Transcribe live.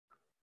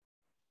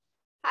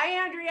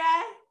Hi, Andrea.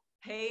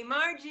 Hey,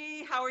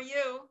 Margie, how are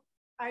you?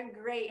 I'm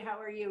great. How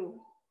are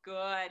you?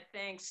 Good,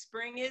 thanks.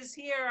 Spring is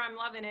here. I'm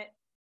loving it.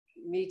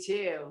 Me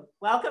too.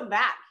 Welcome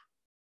back.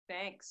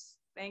 Thanks.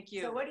 Thank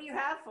you. So what do you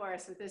have for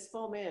us with this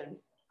full moon?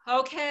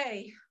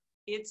 Okay,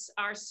 it's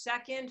our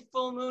second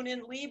full moon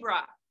in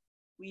Libra.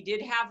 We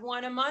did have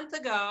one a month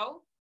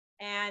ago,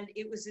 and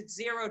it was at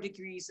 0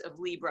 degrees of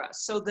Libra.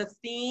 So the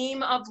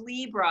theme of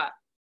Libra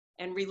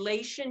and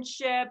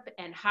relationship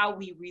and how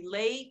we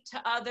relate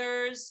to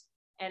others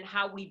and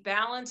how we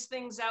balance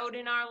things out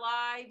in our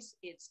lives,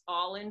 it's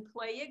all in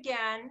play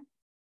again.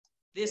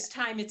 This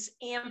time it's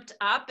amped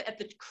up at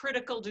the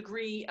critical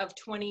degree of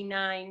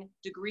 29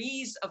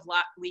 degrees of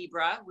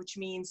Libra, which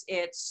means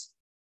it's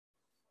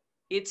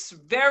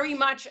very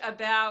much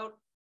about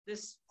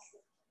this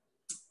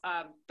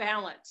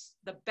balance,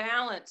 the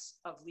balance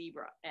of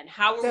Libra, and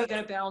how are we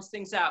going to balance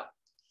things out.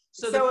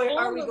 So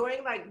are we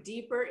going like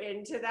deeper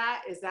into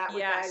that? Is that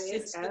what that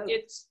is?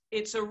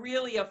 It's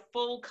really a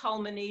full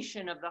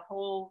culmination of the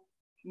whole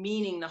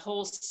meaning, the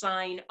whole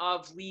sign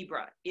of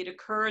Libra. It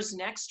occurs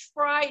next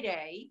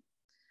Friday.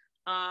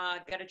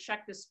 Got to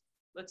check this.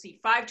 Let's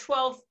see,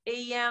 5:12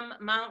 a.m.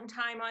 Mountain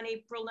Time on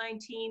April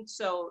 19th.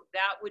 So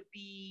that would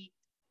be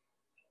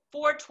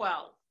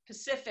 4:12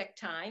 Pacific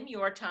Time,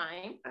 your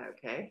time.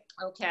 Okay.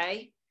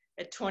 Okay.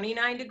 At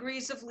 29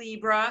 degrees of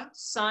Libra,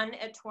 Sun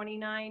at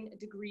 29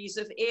 degrees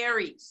of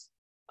Aries.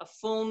 A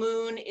full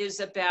moon is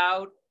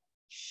about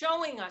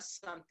showing us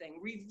something,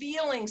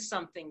 revealing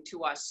something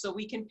to us so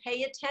we can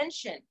pay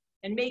attention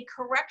and make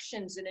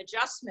corrections and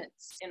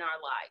adjustments in our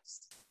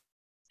lives.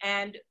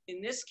 And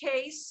in this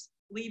case,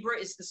 Libra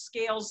is the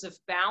scales of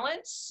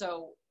balance.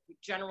 So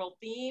general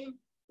theme,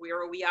 where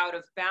are we out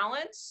of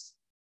balance?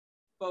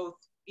 Both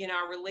in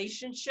our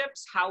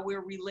relationships, how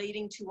we're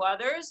relating to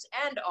others,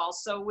 and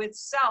also with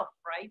self,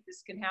 right?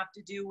 This can have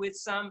to do with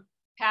some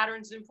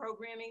patterns and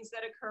programmings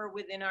that occur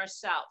within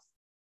ourself.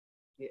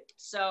 Yeah.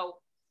 So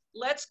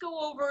let's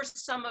go over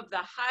some of the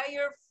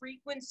higher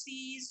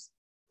frequencies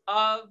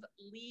of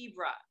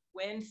Libra.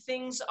 When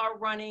things are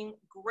running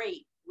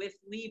great with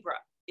Libra,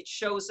 it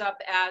shows up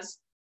as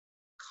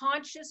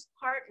conscious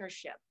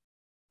partnership,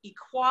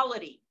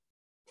 equality,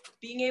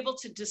 being able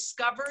to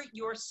discover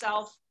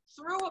yourself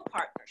through a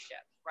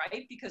partnership,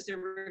 right? Because they're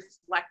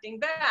reflecting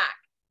back.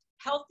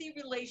 Healthy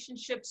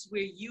relationships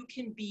where you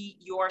can be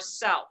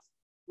yourself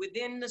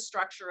within the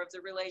structure of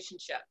the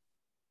relationship.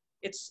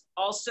 It's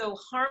also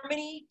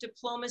harmony,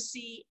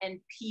 diplomacy, and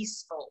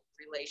peaceful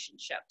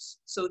relationships.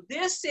 So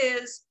this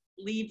is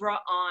Libra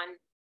on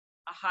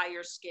a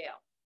higher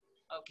scale,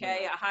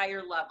 okay? A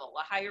higher level,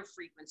 a higher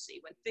frequency,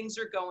 when things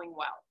are going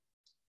well.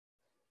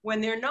 When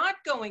they're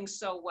not going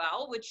so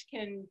well,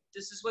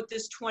 this is what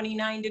this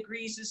 29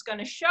 degrees is going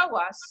to show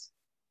us,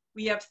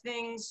 we have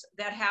things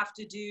that have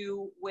to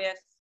do with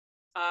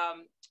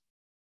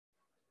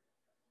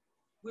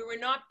where we're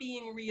not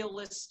being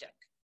realistic.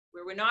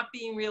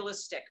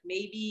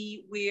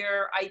 Maybe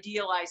we're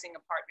idealizing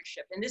a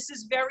partnership. And this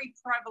is very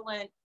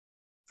prevalent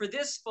for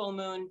this full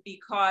moon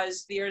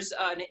because there's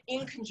an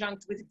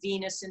inconjunct with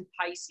Venus in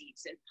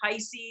Pisces. And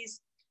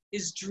Pisces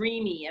is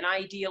dreamy and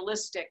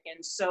idealistic.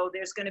 And so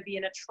there's going to be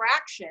an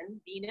attraction,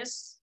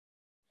 Venus,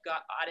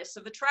 goddess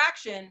of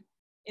attraction,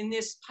 in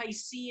this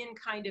Piscean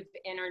kind of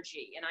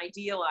energy and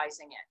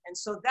idealizing it. And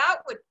so that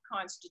would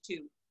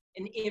constitute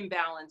an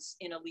imbalance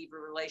in a Libra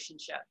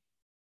relationship.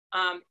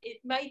 It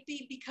might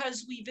be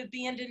because we've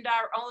abandoned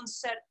our own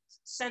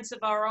sense of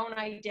our own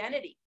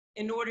identity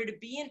in order to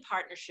be in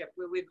partnership,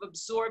 where we've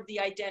absorbed the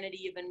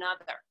identity of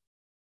another.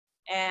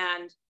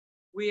 And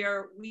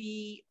where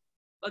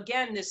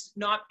again, this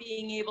not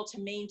being able to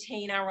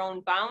maintain our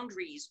own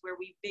boundaries, where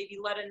we maybe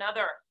let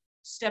another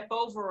step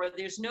over, or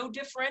there's no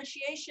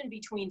differentiation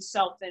between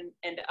self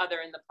and other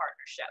in the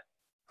partnership.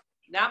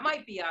 That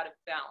might be out of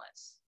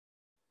balance.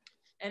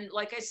 And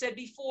like I said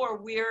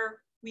before,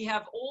 we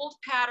have old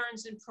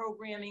patterns and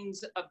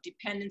programmings of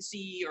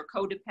dependency or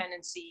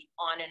codependency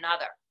on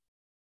another.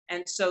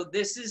 And so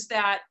this is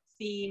that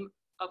theme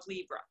of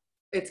Libra.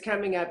 It's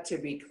coming up to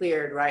be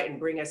cleared, right? And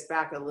bring us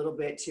back a little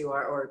bit to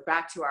our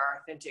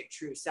authentic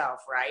true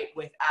self, right?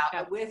 With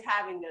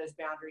having those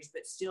boundaries,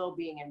 but still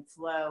being in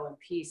flow and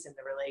peace in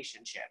the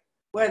relationship,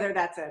 whether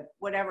that's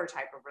whatever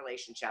type of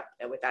relationship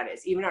that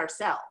is, even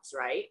ourselves,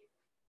 right?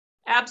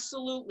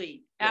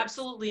 Absolutely.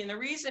 Absolutely. And the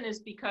reason is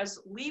because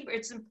Libra,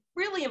 it's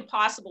really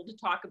impossible to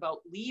talk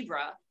about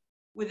Libra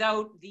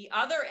without the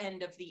other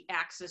end of the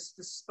axis,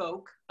 the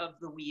spoke of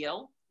the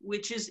wheel,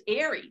 which is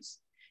Aries.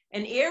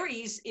 And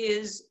Aries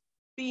is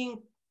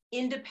being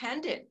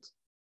independent,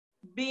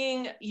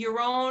 being your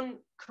own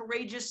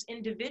courageous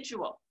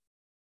individual,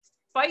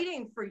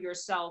 fighting for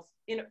yourself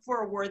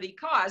for a worthy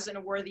cause. And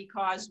a worthy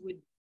cause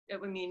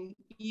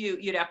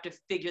you'd have to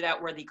figure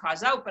that worthy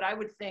cause out, but I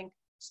would think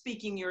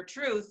speaking your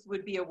truth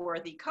would be a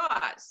worthy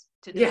cause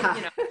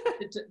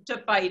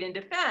to fight and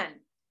defend.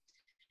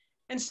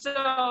 And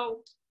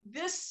so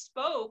this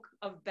spoke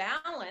of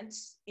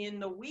balance in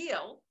the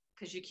wheel,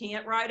 because you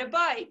can't ride a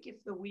bike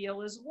if the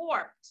wheel is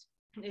warped.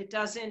 It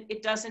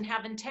doesn't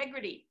have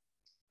integrity.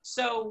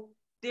 So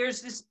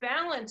there's this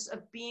balance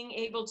of being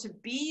able to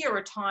be your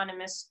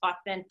autonomous,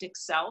 authentic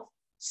self,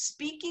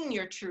 speaking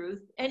your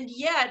truth, and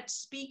yet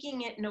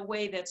speaking it in a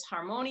way that's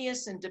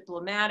harmonious and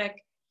diplomatic,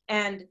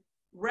 and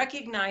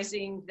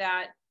recognizing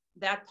that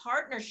that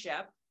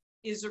partnership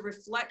is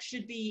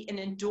should be an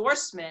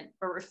endorsement,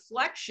 a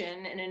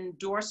reflection and an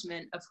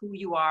endorsement of who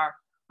you are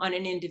on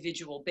an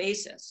individual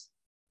basis.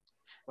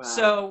 Wow.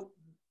 So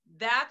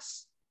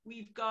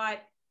we've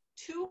got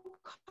two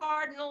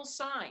cardinal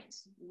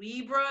signs.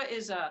 Libra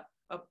is a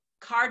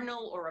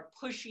cardinal or a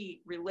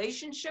pushy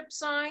relationship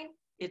sign.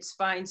 It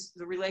finds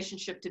the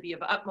relationship to be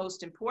of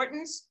utmost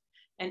importance.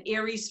 And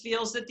Aries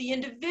feels that the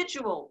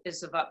individual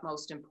is of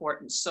utmost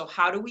importance. So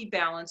how do we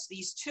balance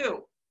these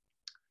two?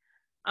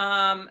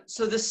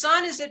 So the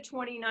sun is at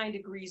 29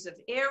 degrees of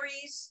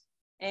Aries,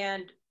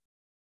 and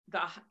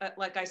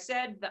like I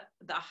said,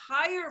 the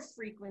higher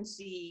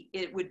frequency,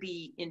 it would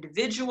be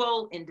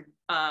individual,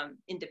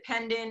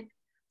 independent,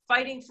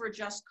 fighting for a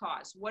just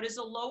cause. What does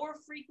a lower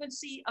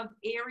frequency of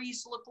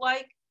Aries look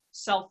like?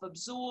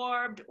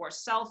 Self-absorbed or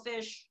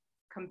selfish,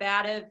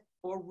 combative,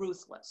 or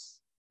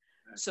ruthless.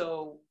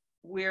 So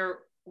we're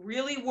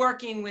really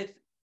working with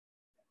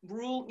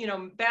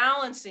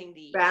balancing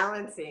these.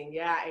 Balancing,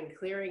 yeah, and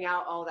clearing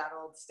out all that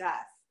old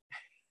stuff.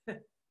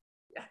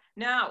 Yeah.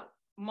 Now,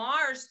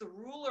 Mars, the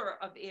ruler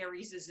of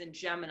Aries, is in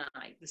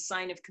Gemini, the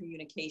sign of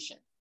communication.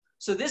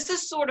 So this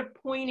is sort of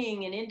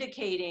pointing and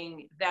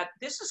indicating that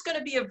this is going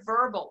to be a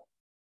verbal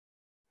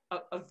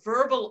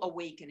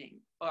awakening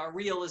or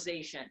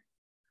realization,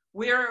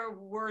 where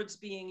words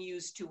being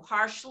used too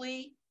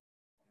harshly,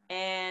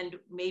 and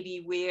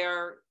maybe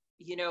where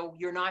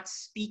you're not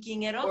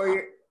speaking at all,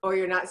 or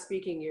you're not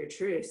speaking your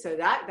truth. So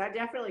that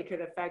definitely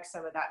could affect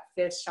some of that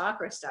fifth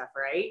chakra stuff,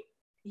 right?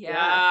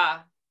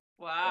 Yeah.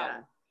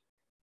 Wow.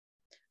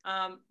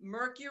 Yeah.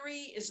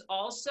 Mercury is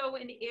also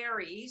in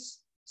Aries,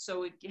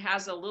 so it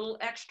has a little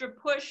extra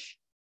push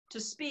to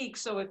speak.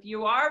 So if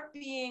you are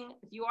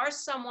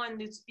someone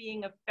that's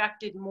being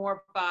affected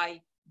more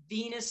by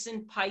Venus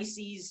in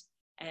Pisces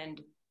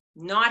and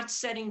not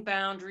setting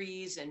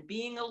boundaries and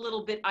being a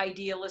little bit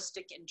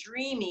idealistic and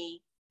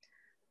dreamy,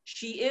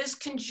 she is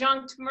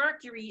conjunct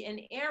Mercury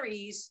in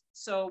Aries.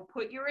 So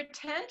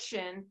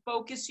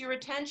focus your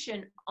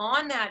attention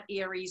on that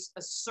Aries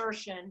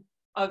assertion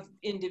of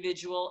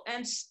individual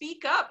and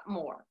speak up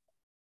more,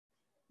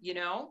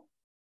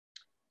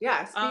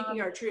 Yeah,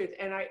 speaking our truth.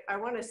 And I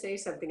want to say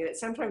something that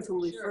sometimes when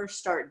we first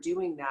start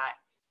doing that,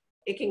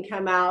 it can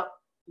come out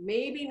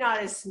maybe not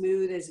as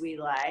smooth as we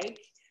like.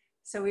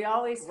 So we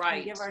always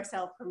give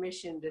ourselves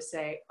permission to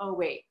say, oh,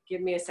 wait,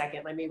 give me a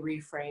second. Let me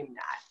reframe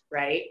that,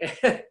 right?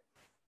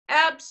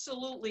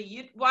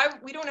 Absolutely.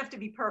 We don't have to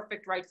be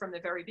perfect right from the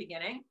very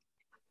beginning.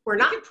 We're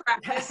not. You can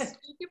practice.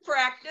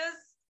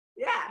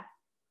 Yeah.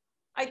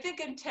 I think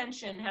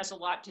intention has a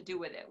lot to do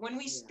with it. When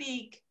we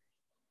speak,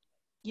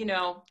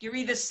 you're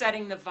either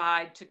setting the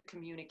vibe to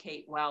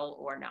communicate well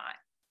or not.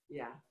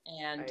 Yeah.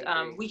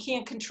 And we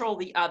can't control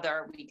the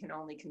other. We can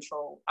only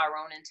control our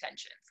own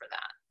intention for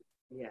that.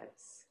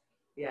 Yes.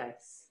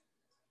 Yes.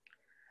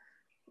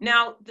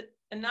 Now,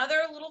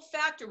 another little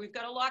factor, we've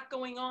got a lot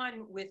going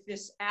on with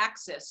this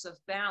axis of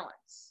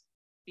balance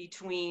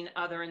between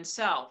other and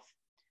self.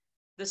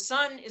 The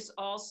sun is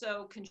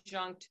also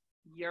conjunct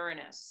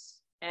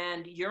Uranus.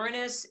 And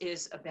Uranus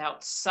is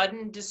about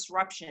sudden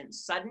disruption,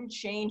 sudden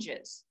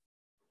changes.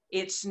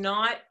 It's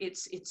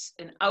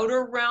an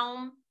outer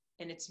realm,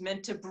 and it's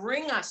meant to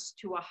bring us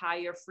to a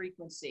higher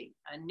frequency,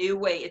 a new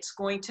way. It's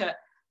a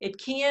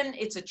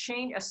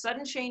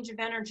sudden change of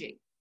energy.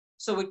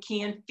 So it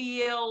can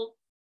feel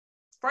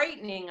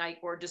frightening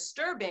or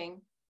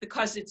disturbing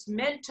because it's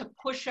meant to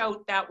push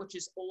out that which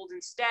is old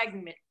and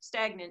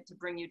stagnant to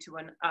bring you to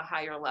a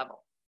higher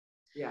level.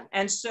 Yeah.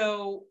 And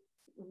so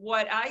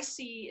what I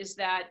see is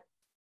that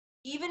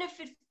even if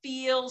it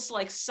feels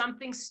like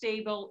something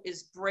stable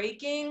is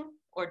breaking,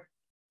 or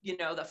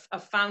a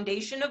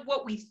foundation of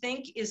what we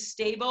think is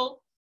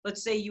stable,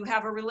 let's say you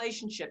have a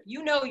relationship,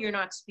 you're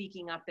not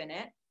speaking up in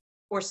it,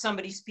 or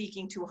somebody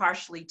speaking too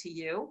harshly to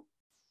you,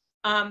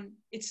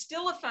 it's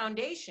still a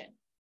foundation.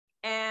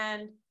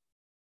 And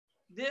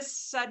this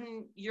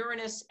sudden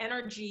Uranus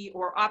energy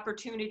or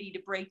opportunity to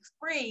break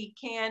free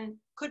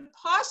could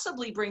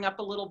possibly bring up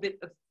a little bit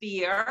of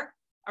fear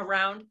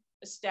around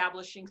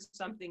establishing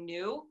something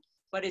new.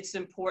 But it's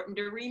important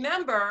to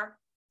remember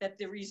that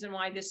the reason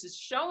why this is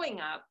showing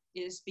up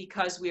is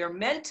because we are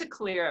meant to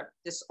clear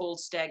this old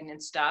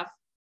stagnant stuff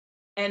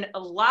and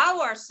allow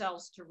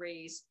ourselves to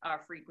raise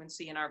our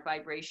frequency and our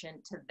vibration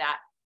to that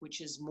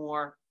which is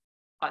more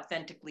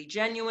authentically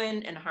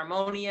genuine and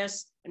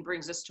harmonious and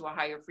brings us to a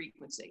higher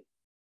frequency.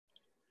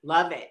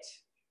 Love it.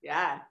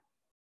 Yeah.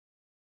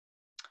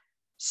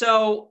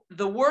 So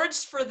the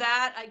words for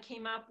that I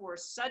came up were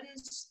sudden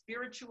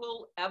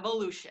spiritual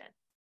evolution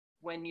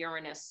when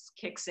Uranus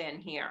kicks in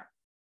here.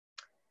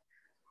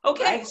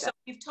 Okay, so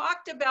we've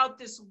talked about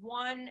this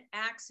one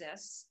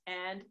axis,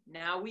 and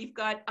now we've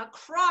got a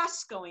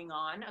cross going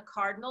on, a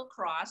cardinal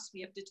cross. We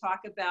have to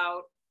talk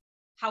about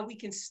how we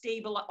can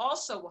stabilize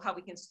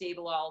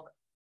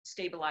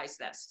stabilize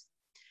this.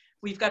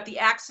 We've got the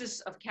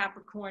axis of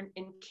Capricorn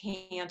in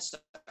Cancer.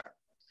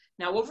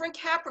 Now over in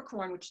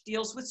Capricorn, which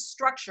deals with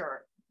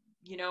structure,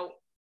 you know,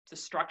 the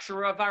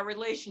structure of our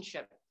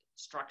relationship,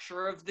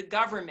 structure of the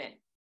government,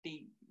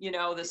 the, you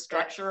know, the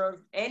structure of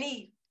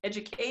any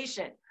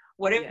education,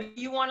 whatever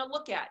you want to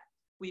look at.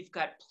 We've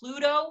got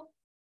Pluto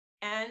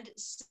and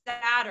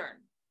Saturn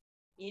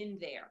in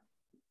there.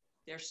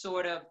 They're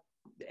sort of,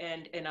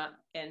 and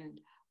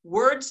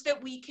words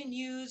that we can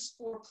use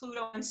for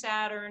Pluto and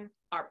Saturn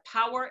are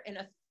power and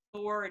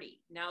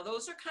authority. Now,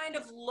 those are kind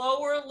of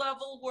lower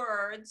level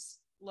words,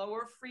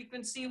 lower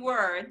frequency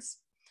words,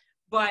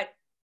 but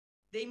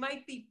they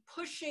might be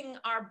pushing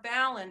our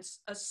balance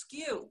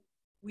askew.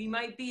 We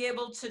might be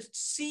able to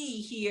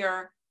see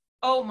here,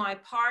 oh, my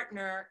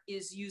partner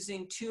is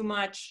using too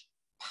much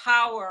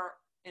power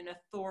and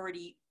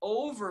authority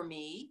over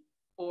me,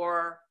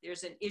 or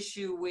there's an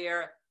issue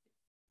where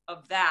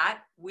of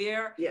that,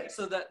 where,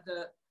 so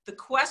the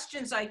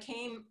questions I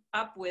came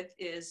up with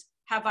is,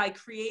 have I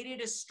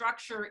created a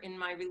structure in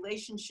my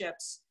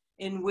relationships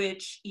in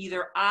which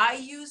either I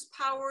use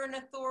power and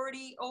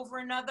authority over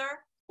another,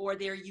 or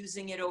they're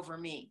using it over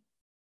me?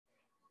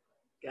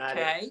 Got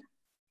it.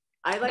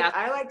 I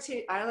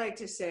like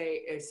to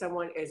say,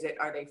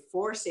 are they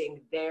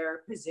forcing their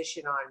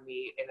position on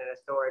me in an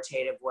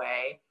authoritative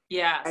way?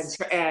 Yes.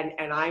 And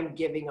I'm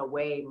giving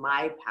away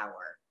my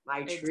power,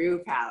 my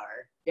true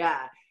power.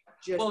 Yeah.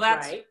 Well,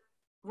 that's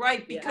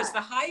right, because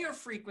the higher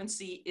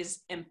frequency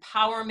is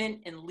empowerment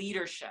and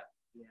leadership.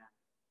 Yeah.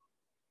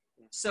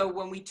 So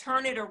when we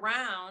turn it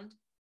around,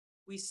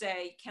 we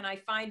say, can I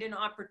find an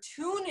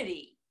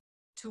opportunity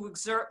to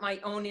exert my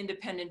own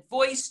independent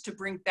voice to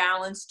bring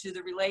balance to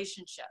the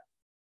relationship?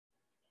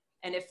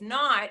 And if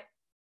not,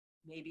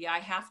 maybe I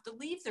have to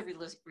leave the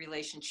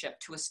relationship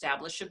to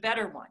establish a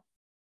better one.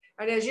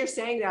 And as you're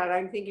saying that,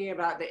 I'm thinking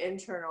about the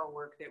internal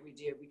work that we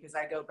do, because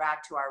I go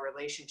back to our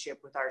relationship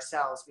with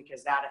ourselves,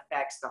 because that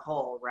affects the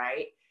whole,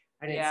 right?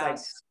 And it's like,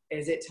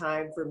 is it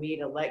time for me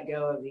to let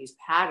go of these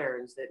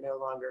patterns that no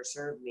longer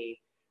serve me,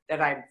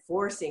 that I'm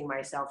forcing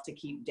myself to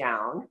keep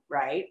down,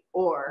 right?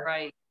 Or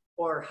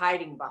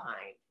hiding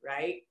behind,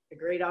 right? A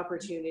great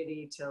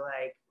opportunity to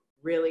like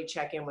really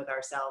check in with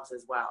ourselves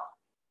as well.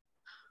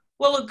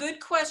 Well, a good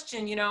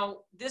question. You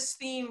know, this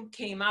theme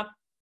came up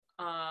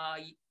a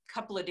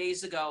couple of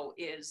days ago,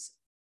 is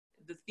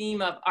the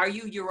theme of, are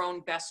you your own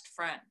best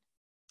friend?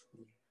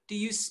 Do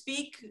you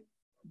speak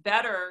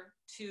better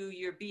to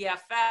your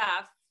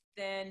BFF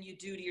than you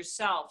do to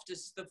yourself?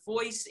 Does the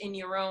voice in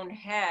your own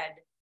head,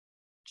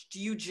 do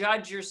you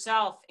judge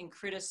yourself and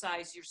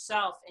criticize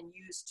yourself and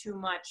use too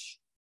much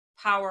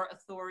power,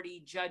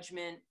 authority,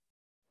 judgment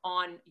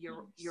on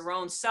your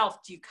own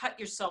self? Do you cut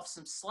yourself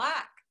some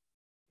slack?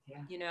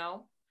 You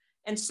know?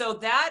 And so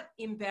that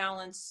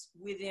imbalance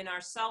within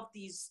ourselves,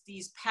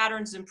 these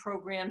patterns and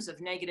programs of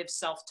negative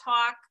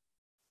self-talk,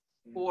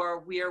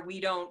 or where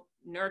we don't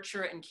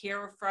nurture and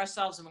care for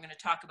ourselves, and we're going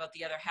to talk about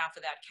the other half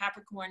of that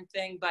Capricorn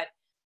thing. But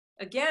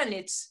again,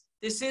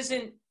 this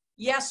isn't,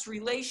 yes,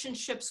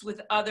 relationships with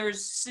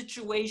others,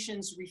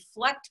 situations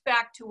reflect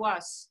back to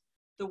us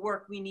the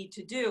work we need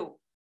to do.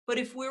 But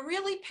if we're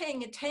really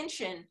paying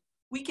attention,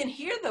 we can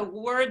hear the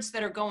words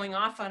that are going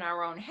off on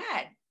our own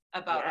head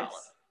about all of it.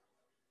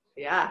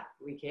 Yeah,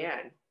 we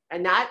can.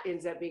 And that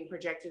ends up being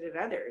projected at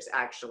others,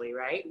 actually,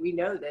 right? We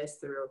know this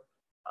through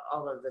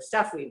all of the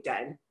stuff we've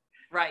done.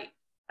 Right.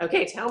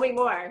 Okay, tell me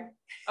more.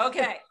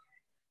 Okay.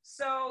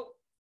 So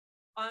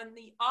on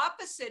the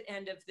opposite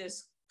end of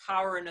this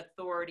power and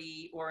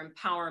authority or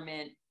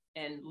empowerment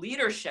and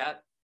leadership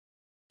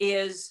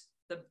is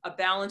a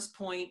balance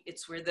point.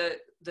 It's where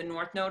the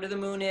north node of the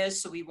moon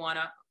is. So we want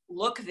to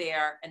look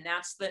there, and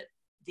that's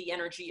the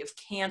energy of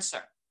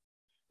Cancer,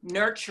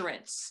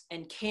 nurturance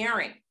and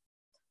caring.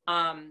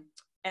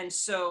 And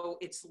so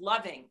it's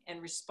loving and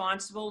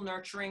responsible,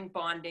 nurturing,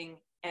 bonding,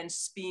 and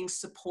being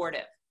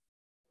supportive.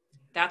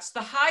 That's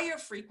the higher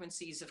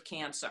frequencies of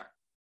Cancer.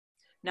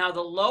 Now,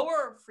 the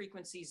lower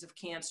frequencies of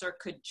Cancer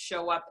could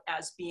show up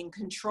as being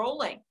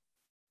controlling,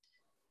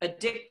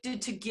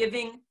 addicted to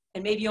giving,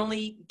 and maybe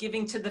only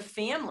giving to the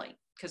family,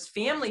 because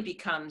family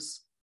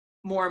becomes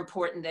more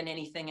important than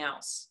anything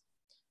else.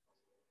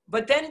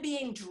 But then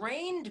being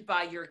drained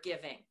by your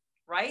giving,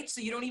 right?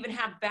 So you don't even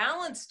have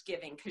balanced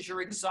giving because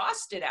you're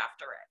exhausted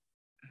after it.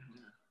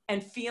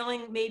 And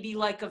feeling maybe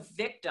like a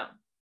victim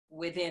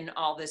within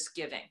all this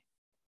giving.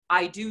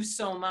 I do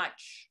so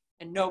much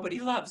and nobody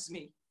loves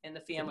me in the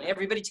family.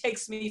 Everybody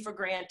takes me for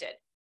granted.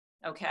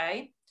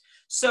 Okay?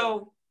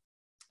 So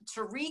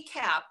to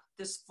recap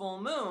this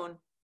full moon,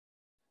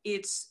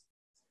 it's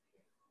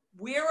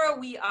where are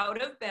we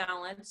out of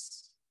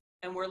balance?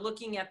 And we're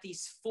looking at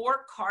these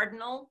 4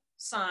 cardinal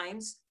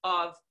signs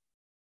of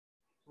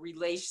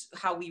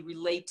how we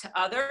relate to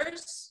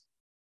others.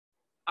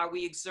 Are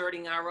we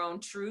exerting our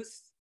own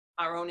truth,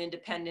 our own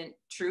independent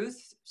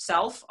truth,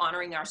 self,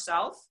 honoring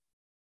ourself?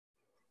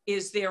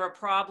 Is there a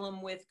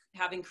problem with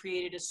having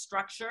created a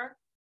structure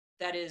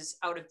that is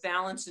out of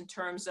balance in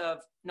terms of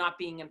not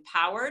being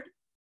empowered?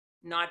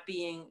 not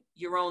being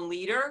your own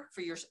leader,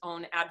 for your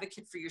own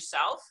advocate for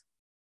yourself?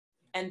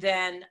 And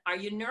then, are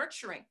you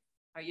nurturing?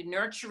 Are you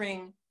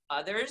nurturing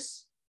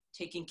others,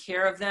 taking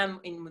care of them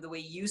in the way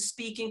you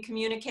speak and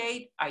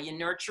communicate? Are you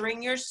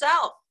nurturing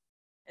yourself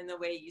in the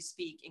way you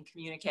speak and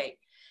communicate?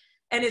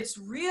 And it's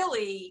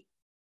really,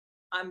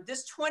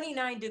 this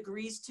 29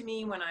 degrees to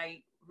me, when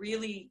I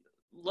really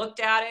looked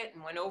at it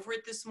and went over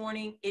it this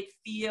morning, it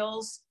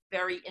feels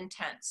very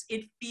intense.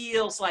 It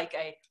feels like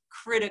a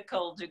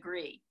critical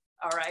degree.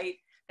 All right.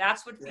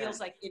 That's what feels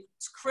like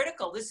it's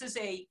critical. This is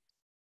a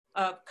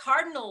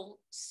cardinal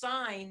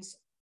signs.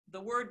 The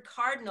word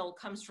cardinal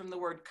comes from the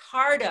word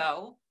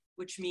cardo,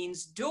 which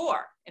means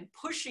door, and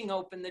pushing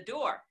open the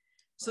door.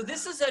 So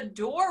this is a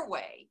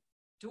doorway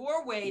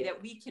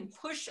that we can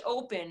push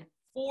open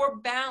for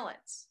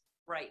balance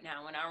right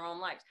now in our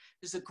own lives.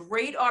 There's a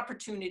great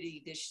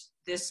opportunity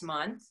this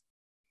month.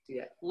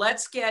 Yeah.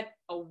 Let's get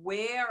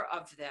aware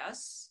of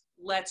this.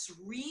 Let's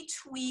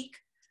retweak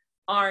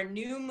our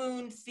new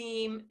moon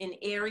theme in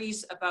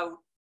Aries about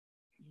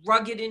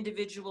rugged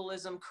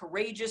individualism,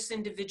 courageous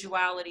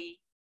individuality.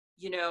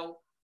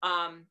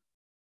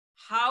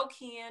 How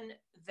can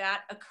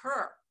that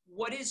occur?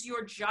 What is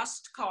your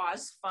just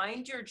cause?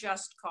 Find your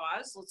just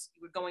cause.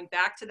 We're going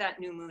back to that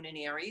new moon in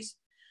Aries.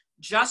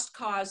 Just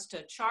cause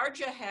to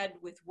charge ahead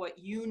with what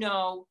you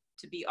know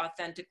to be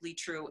authentically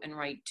true and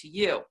right to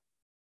you.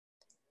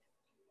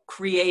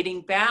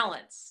 Creating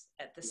balance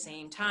at the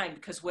same time,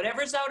 because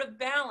whatever's out of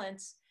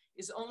balance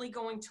is only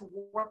going to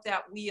warp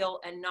that wheel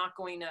and not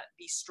going to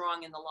be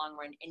strong in the long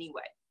run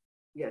anyway.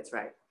 Yeah, that's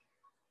right.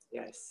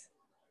 Yes.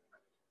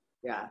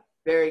 Yeah,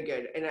 very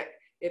good. And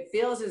it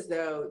feels as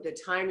though the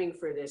timing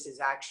for this is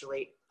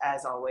actually,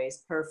 as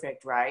always,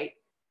 perfect, right?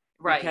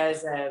 Right.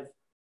 Because of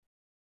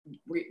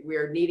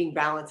we're needing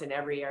balance in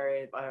every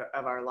area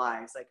of our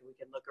lives. Like, we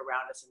can look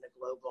around us in the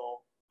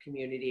global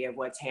community of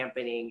what's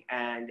happening,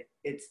 and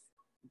it's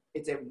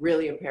a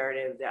really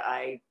imperative that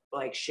I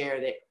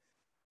share that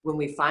when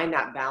we find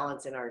that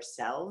balance in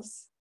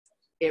ourselves,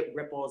 it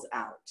ripples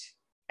out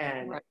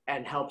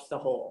and helps the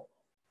whole.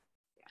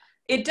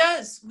 It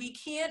does. We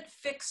can't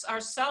fix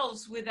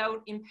ourselves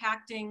without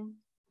impacting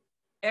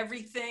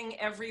everything,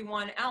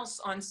 everyone else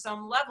on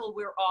some level.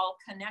 We're all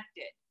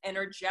connected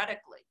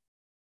energetically.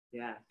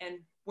 Yeah. And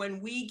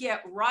when we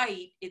get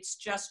right, it's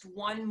just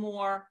one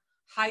more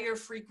higher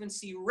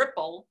frequency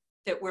ripple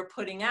that we're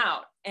putting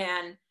out.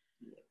 And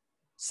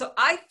so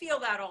I feel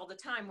that all the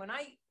time. When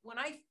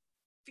I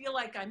feel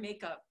like I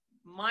make a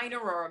minor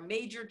or a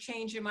major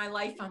change in my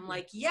life, I'm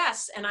like,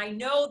 yes. And I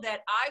know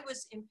that I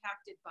was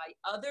impacted by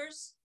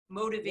others,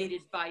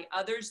 motivated by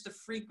others. The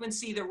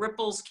frequency, the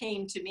ripples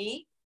came to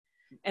me.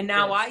 And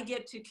now I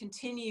get to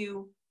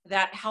continue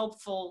that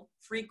helpful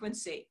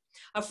frequency.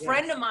 A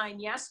friend of mine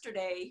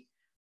yesterday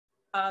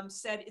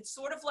said it's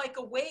sort of like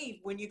a wave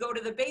when you go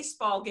to the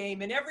baseball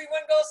game and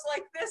everyone goes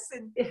like this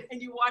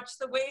and you watch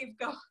the wave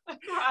go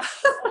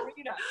across the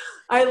arena.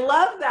 I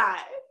love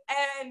that.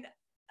 And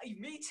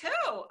me too.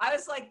 I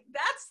was like,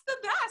 that's the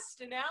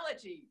best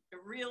analogy. It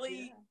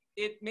really,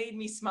 it made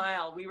me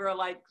smile. We were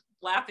like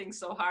laughing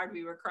so hard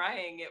we were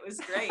crying. It was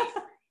great.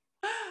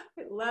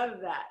 I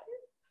love that.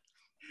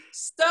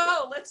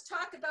 So let's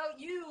talk about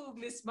you,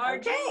 Miss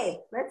Margie. Okay,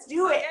 let's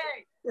do it.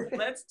 Okay,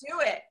 let's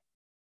do it.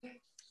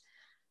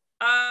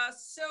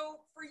 So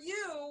for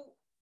you,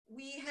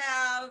 we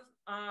have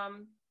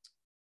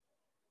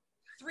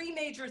 3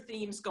 major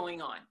themes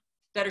going on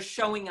that are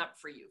showing up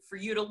for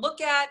you to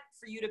look at,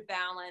 for you to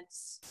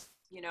balance,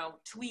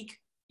 tweak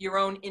your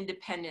own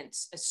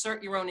independence,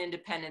 assert your own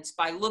independence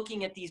by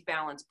looking at these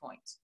balance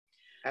points.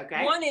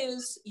 Okay. One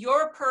is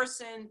you're a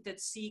person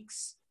that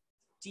seeks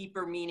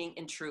deeper meaning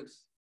and truth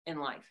in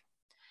life.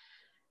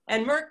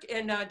 And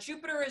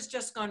Jupiter has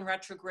just gone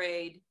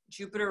retrograde.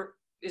 Jupiter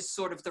is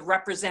sort of the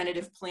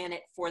representative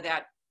planet for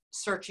that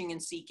searching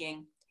and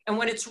seeking. And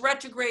when it's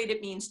retrograde,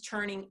 it means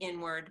turning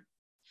inward.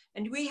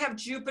 And we have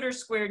Jupiter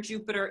square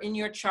Jupiter in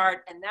your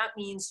chart, and that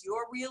means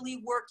you're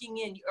really working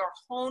in, you're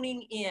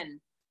honing in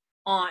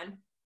on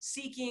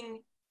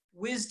seeking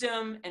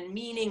wisdom and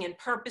meaning and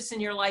purpose in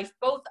your life,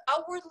 both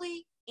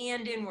outwardly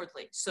and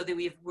inwardly, so that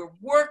we're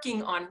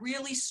working on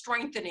really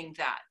strengthening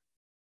that.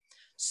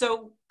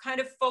 So kind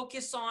of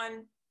focus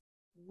on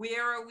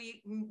where are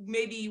we,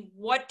 maybe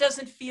what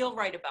doesn't feel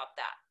right about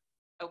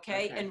that,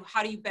 okay? And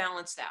how do you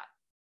balance that?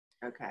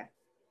 Okay.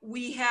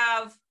 We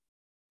have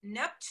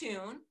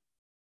Neptune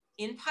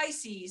in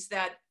Pisces,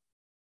 that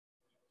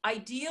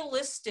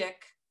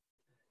idealistic,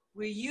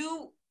 where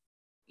you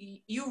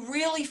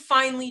really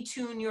finely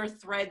tune your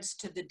threads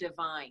to the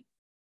divine.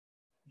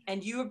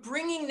 And you're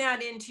bringing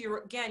that into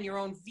your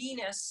own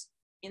Venus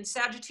in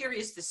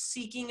Sagittarius, the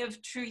seeking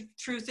of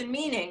truth and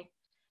meaning.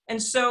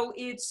 And so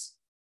it's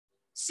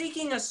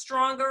seeking a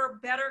stronger,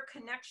 better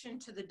connection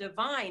to the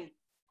divine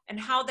and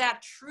how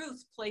that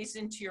truth plays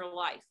into your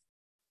life.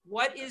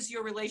 What is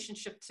your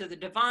relationship to the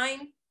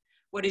divine?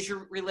 What is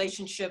your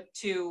relationship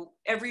to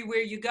everywhere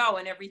you go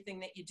and everything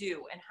that you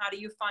do? And how do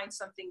you find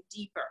something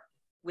deeper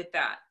with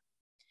that?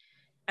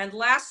 And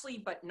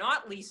lastly, but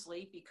not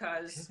leastly,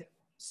 because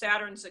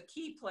Saturn's a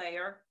key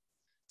player.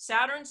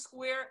 Saturn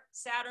square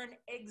Saturn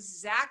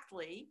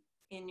exactly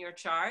in your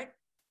chart,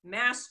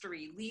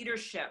 mastery,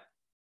 leadership,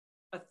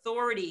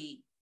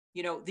 authority,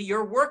 you know,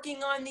 you're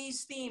working on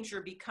these themes.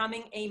 You're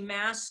becoming a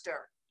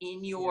master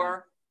in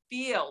your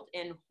field,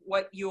 in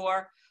what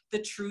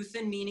the truth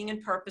and meaning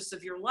and purpose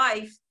of your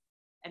life,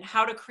 and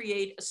how to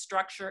create a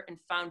structure and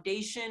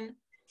foundation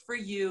for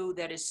you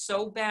that is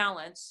so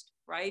balanced,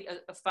 right?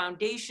 A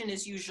foundation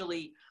is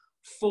usually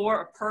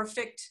a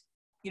perfect,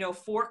 you know,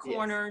 four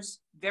corners,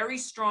 very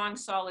strong,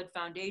 solid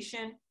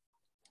foundation.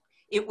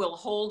 It will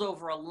hold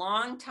over a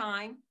long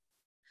time.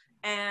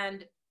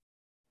 And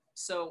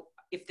so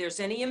if there's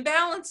any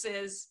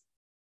imbalances,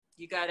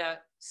 you got to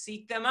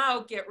seek them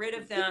out, get rid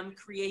of them,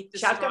 create the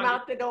chuck them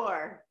out the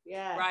door.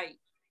 Yeah. Right.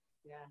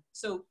 Yeah.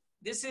 So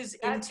this is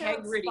That's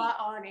integrity. Spot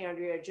on,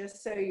 Andrea,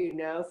 just so you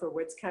know, for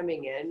what's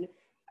coming in.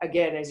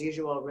 Again, as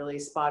usual, really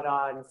spot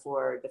on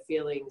for the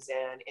feelings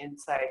and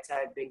insights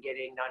I've been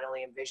getting, not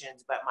only in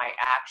visions, but my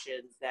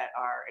actions that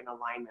are in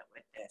alignment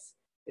with this.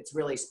 It's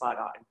really spot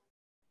on.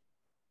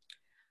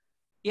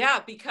 Yeah,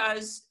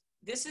 because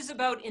this is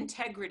about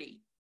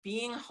integrity,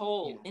 being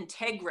whole,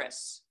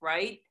 integrous,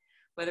 right?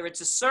 Whether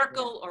it's a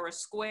circle or a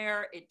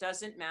square, it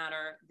doesn't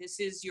matter. This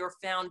is your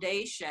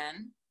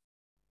foundation.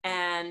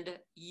 And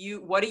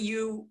what are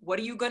you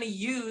going to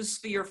use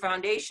for your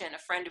foundation? A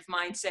friend of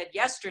mine said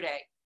yesterday,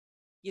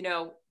 you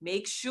know,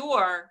 make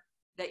sure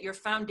that your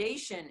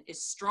foundation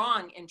is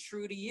strong and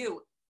true to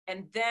you,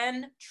 and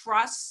then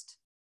trust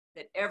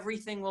that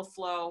everything will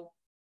flow.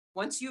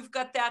 Once you've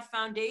got that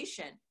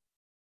foundation,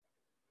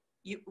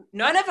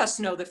 none of us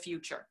know the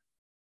future.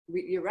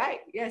 You're right.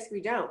 Yes,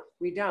 we don't.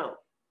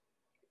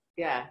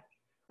 Yeah.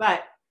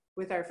 But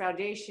with our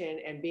foundation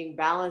and being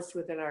balanced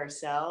within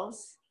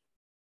ourselves,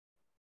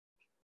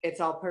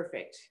 it's all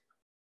perfect.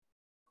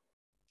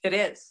 It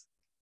is.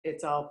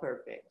 It's all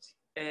perfect.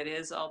 It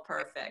is all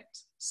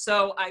perfect.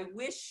 So I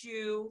wish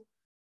you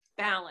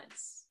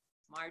balance,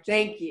 Margie.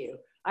 Thank you.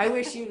 I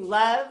wish you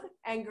love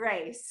and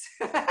grace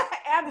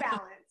and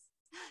balance.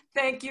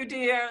 Thank you,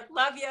 dear.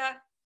 Love you.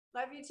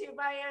 Love you too.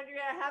 Bye,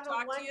 Andrea. Have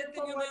Talk a wonderful to you at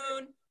the new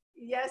moon.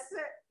 Yes,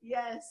 sir.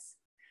 Yes.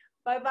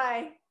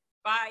 Bye-bye.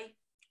 Bye.